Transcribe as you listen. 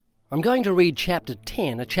I'm going to read chapter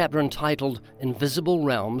 10, a chapter entitled Invisible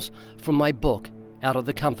Realms, from my book, Out of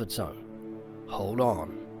the Comfort Zone. Hold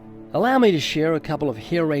on. Allow me to share a couple of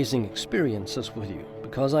hair-raising experiences with you,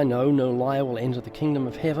 because I know no liar will enter the kingdom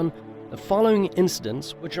of heaven. The following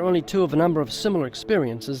incidents, which are only two of a number of similar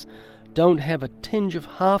experiences, don't have a tinge of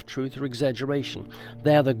half-truth or exaggeration.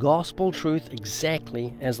 They are the gospel truth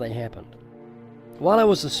exactly as they happened. While I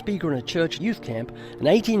was a speaker in a church youth camp, an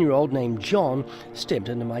 18-year-old named John stepped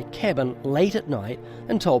into my cabin late at night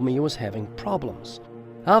and told me he was having problems.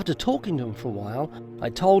 After talking to him for a while,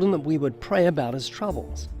 I told him that we would pray about his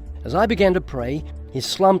troubles. As I began to pray, he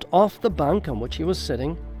slumped off the bunk on which he was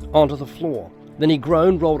sitting onto the floor. Then he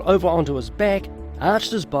groaned, rolled over onto his back,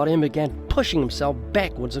 arched his body and began pushing himself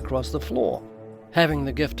backwards across the floor. Having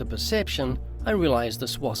the gift of perception, I realized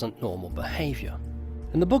this wasn't normal behavior.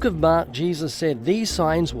 In the book of Mark, Jesus said, "These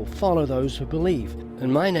signs will follow those who believe.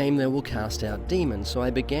 In my name they will cast out demons." So I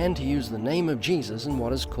began to use the name of Jesus in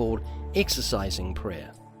what is called exorcising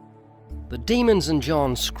prayer. The demons in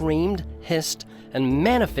John screamed, hissed, and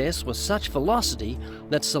manifest with such velocity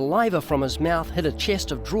that saliva from his mouth hit a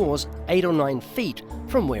chest of drawers 8 or 9 feet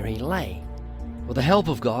from where he lay. With the help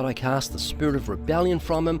of God, I cast the spirit of rebellion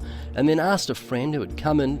from him and then asked a friend who had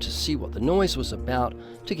come in to see what the noise was about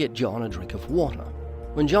to get John a drink of water.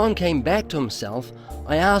 When John came back to himself,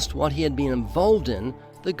 I asked what he had been involved in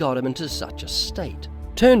that got him into such a state.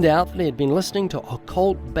 Turned out that he had been listening to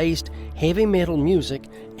occult-based heavy metal music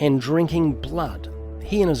and drinking blood.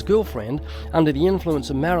 He and his girlfriend, under the influence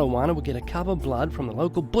of marijuana, would get a cup of blood from the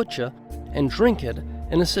local butcher and drink it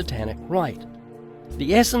in a satanic rite.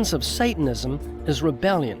 The essence of Satanism is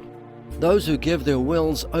rebellion. Those who give their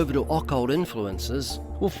wills over to occult influences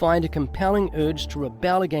will find a compelling urge to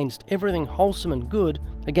rebel against everything wholesome and good,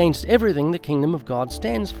 against everything the kingdom of God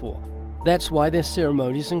stands for. That's why their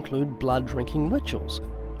ceremonies include blood-drinking rituals.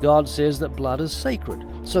 God says that blood is sacred,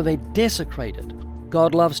 so they desecrate it.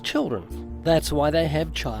 God loves children. That's why they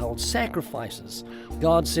have child sacrifices.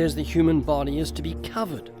 God says the human body is to be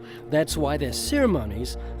covered. That's why their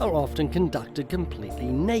ceremonies are often conducted completely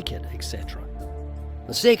naked, etc.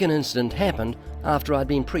 The second incident happened after I'd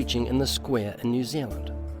been preaching in the square in New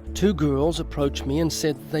Zealand. 2 girls approached me and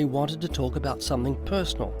said that they wanted to talk about something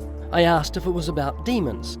personal. I asked if it was about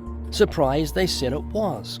demons. Surprised, they said it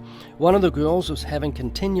was. One of the girls was having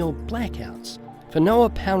continual blackouts. For no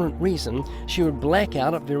apparent reason, she would black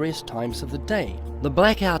out at various times of the day. The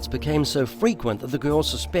blackouts became so frequent that the girls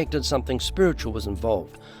suspected something spiritual was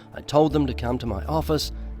involved. I told them to come to my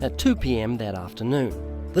office at 2 p.m. that afternoon.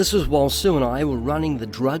 This was while Sue and I were running the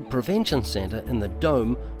Drug Prevention Center in the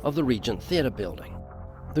dome of the Regent Theatre building.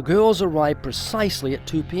 The girls arrived precisely at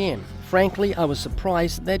 2 p.m. Frankly, I was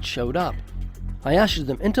surprised that they'd showed up. I ushered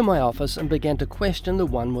them into my office and began to question the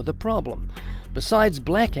one with the problem. Besides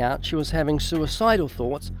blackout, she was having suicidal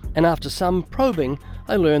thoughts, and after some probing,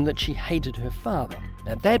 I learned that she hated her father.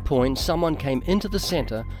 At that point, someone came into the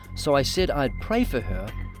center, so I said I'd pray for her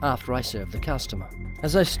after I served the customer.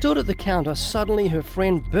 As I stood at the counter, suddenly her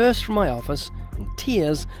friend burst from my office in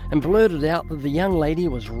tears and blurted out that the young lady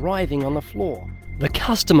was writhing on the floor. The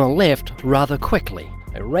customer left rather quickly.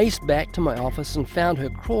 I raced back to my office and found her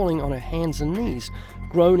crawling on her hands and knees,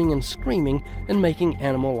 groaning and screaming and making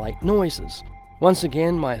animal-like noises. Once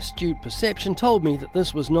again, my astute perception told me that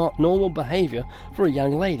this was not normal behavior for a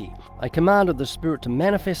young lady. I commanded the spirit to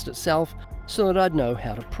manifest itself so that I'd know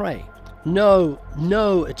how to pray. "No,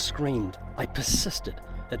 no," it screamed. I persisted.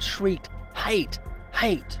 It shrieked, "Hate,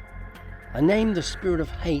 hate." I named the spirit of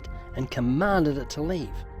hate and commanded it to leave.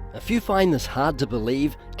 If you find this hard to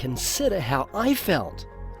believe, consider how I felt.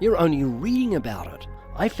 You're only reading about it.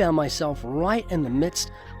 I found myself right in the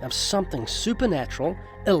midst of something supernatural,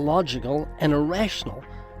 illogical, and irrational,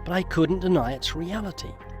 but I couldn't deny its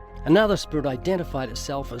reality. Another spirit identified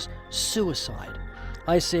itself as suicide.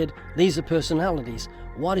 I said, "These are personalities.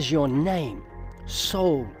 What is your name?"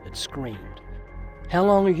 "Soul," it screamed. "How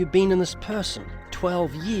long have you been in this person?"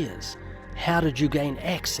 12 years. "How did you gain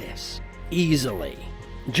access?" "Easily."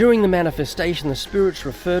 During the manifestation, the spirits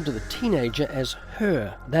referred to the teenager as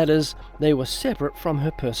her. That is, they were separate from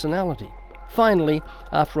her personality. Finally,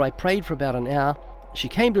 after I prayed for about an hour, she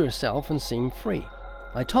came to herself and seemed free.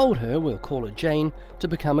 I told her, we'll call her Jane, to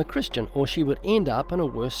become a Christian or she would end up in a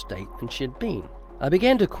worse state than she'd been. I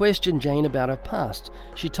began to question Jane about her past.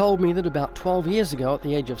 She told me that about 12 years ago, at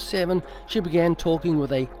the age of 7, she began talking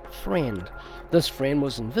with a friend. This friend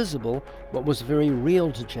was invisible, but was very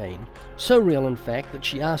real to Jane. So real, in fact, that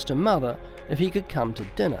she asked her mother if he could come to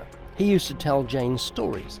dinner. He used to tell Jane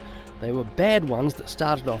stories. They were bad ones that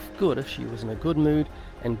started off good if she was in a good mood,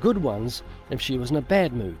 and good ones if she was in a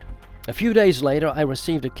bad mood. A few days later, I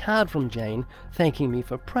received a card from Jane thanking me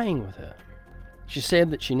for praying with her. She said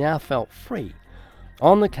that she now felt free.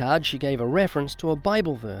 On the card, she gave a reference to a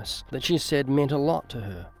Bible verse that she said meant a lot to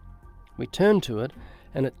her. We turned to it,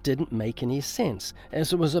 and it didn't make any sense,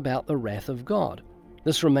 as it was about the wrath of God.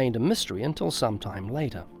 This remained a mystery until some time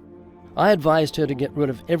later. I advised her to get rid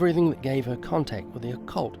of everything that gave her contact with the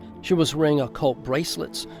occult. She was wearing occult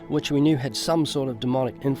bracelets, which we knew had some sort of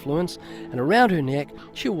demonic influence, and around her neck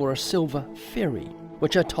she wore a silver fairy,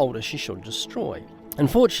 which I told her she should destroy.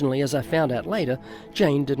 Unfortunately, as I found out later,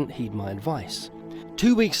 Jane didn't heed my advice.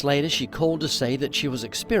 2 weeks later, she called to say that she was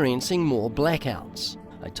experiencing more blackouts.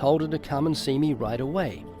 I told her to come and see me right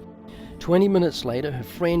away. 20 minutes later, her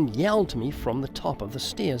friend yelled to me from the top of the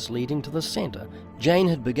stairs leading to the center. Jane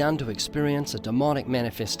had begun to experience a demonic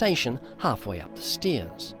manifestation halfway up the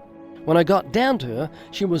stairs. When I got down to her,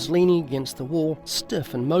 she was leaning against the wall,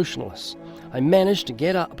 stiff and motionless. I managed to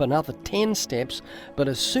get up another 10 steps, but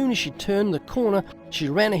as soon as she turned the corner, she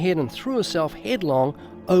ran ahead and threw herself headlong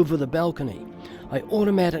over the balcony. I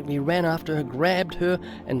automatically ran after her, grabbed her,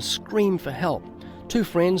 and screamed for help. 2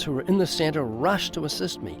 friends who were in the center rushed to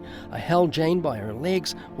assist me. I held Jane by her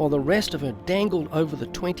legs while the rest of her dangled over the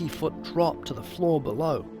 20-foot drop to the floor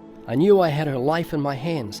below. I knew I had her life in my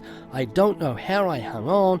hands. I don't know how I hung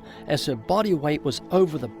on, as her body weight was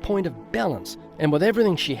over the point of balance, and with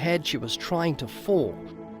everything she had, she was trying to fall.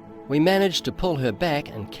 We managed to pull her back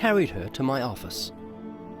and carried her to my office.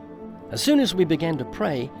 As soon as we began to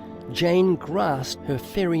pray, Jane grasped her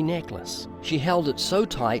fairy necklace. She held it so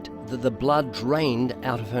tight that the blood drained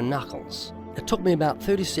out of her knuckles. It took me about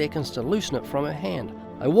 30 seconds to loosen it from her hand.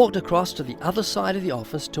 I walked across to the other side of the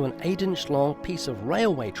office to an 8-inch long piece of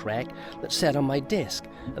railway track that sat on my desk.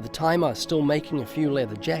 At the time, I was still making a few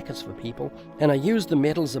leather jackets for people, and I used the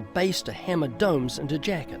metal as a base to hammer domes into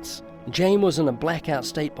jackets. Jane was in a blackout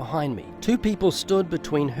state behind me. 2 people stood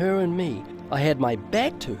between her and me. I had my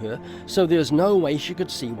back to her, so there was no way she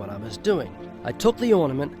could see what I was doing. I took the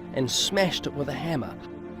ornament and smashed it with a hammer.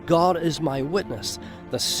 God is my witness.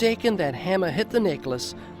 The second that hammer hit the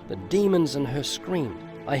necklace, the demons in her screamed.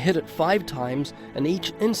 I hit it 5 times, and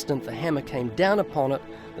each instant the hammer came down upon it,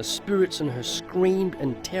 the spirits in her screamed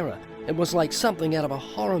in terror. It was like something out of a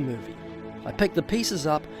horror movie. I picked the pieces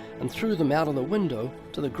up and threw them out of the window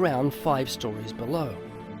to the ground 5 stories below.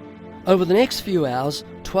 Over the next few hours,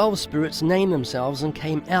 12 spirits named themselves and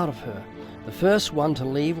came out of her. The first one to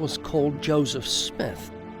leave was called Joseph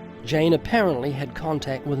Smith. Jane apparently had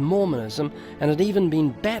contact with Mormonism and had even been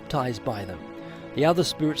baptized by them. The other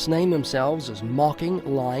spirits named themselves as mocking,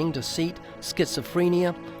 lying, deceit,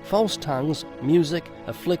 schizophrenia, false tongues, music,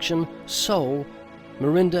 affliction, soul,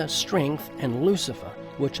 Miranda, strength, and Lucifer,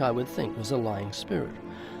 which I would think was a lying spirit.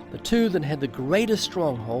 The 2 that had the greatest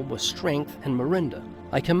stronghold were Strength and Miranda.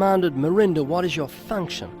 I commanded, Miranda, what is your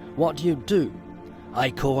function? What do you do?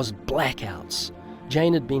 I cause blackouts.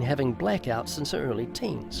 Jane had been having blackouts since her early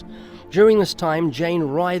teens. During this time, Jane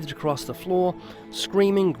writhed across the floor,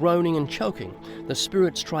 screaming, groaning, and choking. The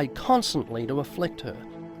spirits tried constantly to afflict her.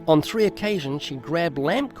 On 3 occasions, she grabbed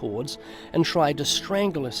lamp cords and tried to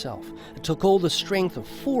strangle herself. It took all the strength of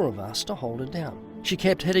 4 of us to hold her down. She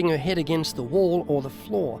kept hitting her head against the wall or the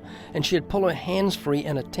floor, and she'd pull her hands free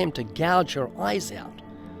and attempt to gouge her eyes out.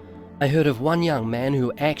 I heard of one young man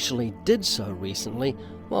who actually did so recently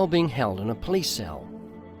while being held in a police cell.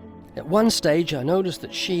 At one stage, I noticed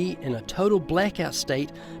that she, in a total blackout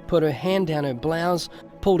state, put her hand down her blouse,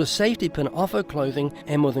 pulled a safety pin off her clothing,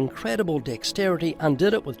 and with incredible dexterity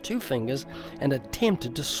undid it with 2 fingers and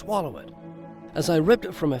attempted to swallow it. As I ripped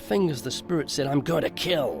it from her fingers, the spirit said, "I'm going to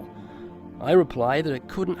kill." I replied that it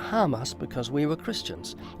couldn't harm us because we were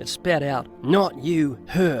Christians. It spat out, "Not you,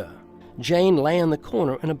 her." Jane lay in the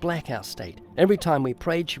corner in a blackout state. Every time we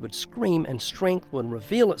prayed, she would scream, and strength would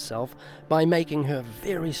reveal itself by making her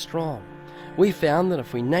very strong. We found that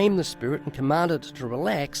if we named the spirit and commanded it to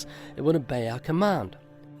relax, it would obey our command.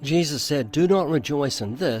 Jesus said, "Do not rejoice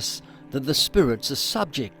in this, that the spirits are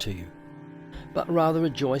subject to you, but rather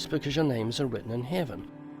rejoice because your names are written in heaven."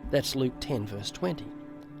 That's Luke 10, verse 20.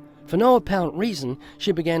 For no apparent reason,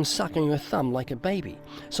 she began sucking her thumb like a baby.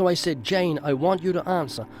 So I said, "Jane, I want you to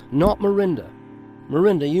answer, not Miranda.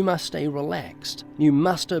 Miranda, you must stay relaxed. You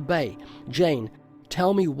must obey. Jane,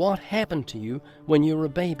 tell me what happened to you when you were a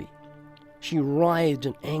baby." She writhed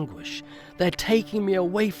in anguish. "They're taking me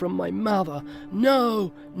away from my mother.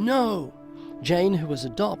 No, no." Jane, who was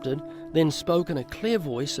adopted, then spoke in a clear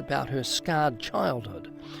voice about her scarred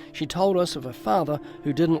childhood. She told us of a father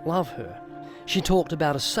who didn't love her. She talked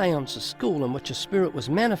about a seance at school in which a spirit was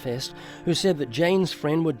manifest who said that Jane's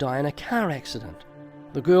friend would die in a car accident.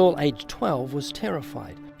 The girl, aged 12, was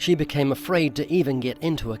terrified. She became afraid to even get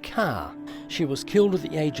into a car. She was killed at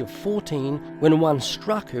the age of 14 when one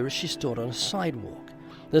struck her as she stood on a sidewalk.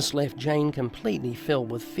 This left Jane completely filled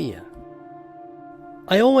with fear.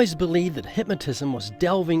 I always believed that hypnotism was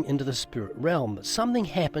delving into the spirit realm, but something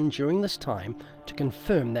happened during this time to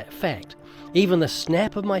confirm that fact. Even the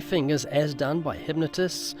snap of my fingers, as done by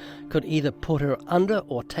hypnotists, could either put her under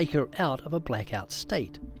or take her out of a blackout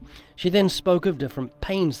state. She then spoke of different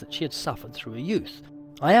pains that she had suffered through her youth.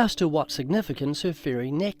 I asked her what significance her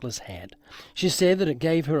fairy necklace had. She said that it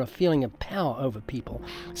gave her a feeling of power over people,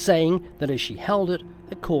 saying that as she held it,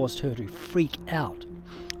 it caused her to freak out.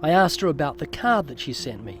 I asked her about the card that she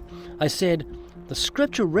sent me. I said, "The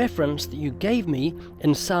scripture reference that you gave me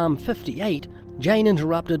in Psalm 58, Jane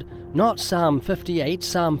interrupted, "Not Psalm 58,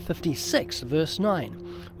 Psalm 56, verse 9.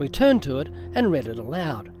 We turned to it and read it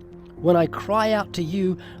aloud. When I cry out to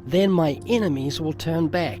you, then my enemies will turn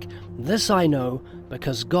back. This I know,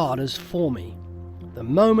 because God is for me." The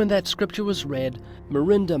moment that scripture was read,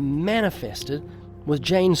 Miranda manifested, with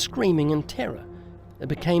Jane screaming in terror. It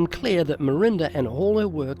became clear that Miranda and all her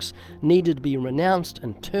works needed to be renounced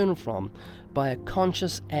and turned from by a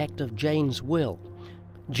conscious act of Jane's will.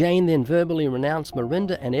 Jane then verbally renounced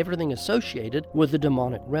Miranda and everything associated with the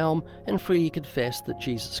demonic realm and freely confessed that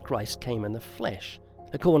Jesus Christ came in the flesh,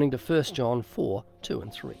 according to 1 John 4, 2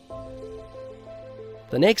 and 3.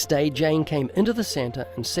 The next day, Jane came into the center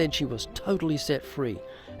and said she was totally set free,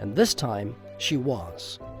 and this time she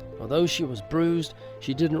was. Although she was bruised,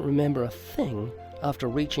 she didn't remember a thing after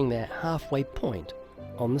reaching that halfway point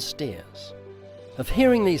on the stairs. If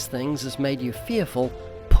hearing these things has made you fearful,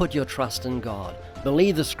 put your trust in God.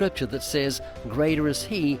 Believe the scripture that says, "Greater is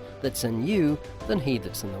He that's in you than he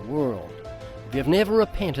that's in the world." If you've never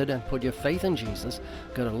repented and put your faith in Jesus,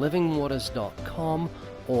 go to livingwaters.com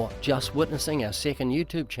or Just Witnessing, our second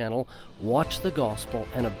YouTube channel. Watch the gospel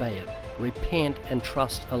and obey it. Repent and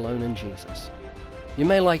trust alone in Jesus. You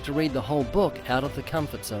may like to read the whole book, Out of the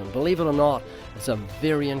Comfort Zone. Believe it or not, it's a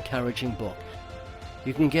very encouraging book.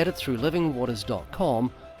 You can get it through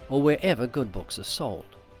livingwaters.com or wherever good books are sold.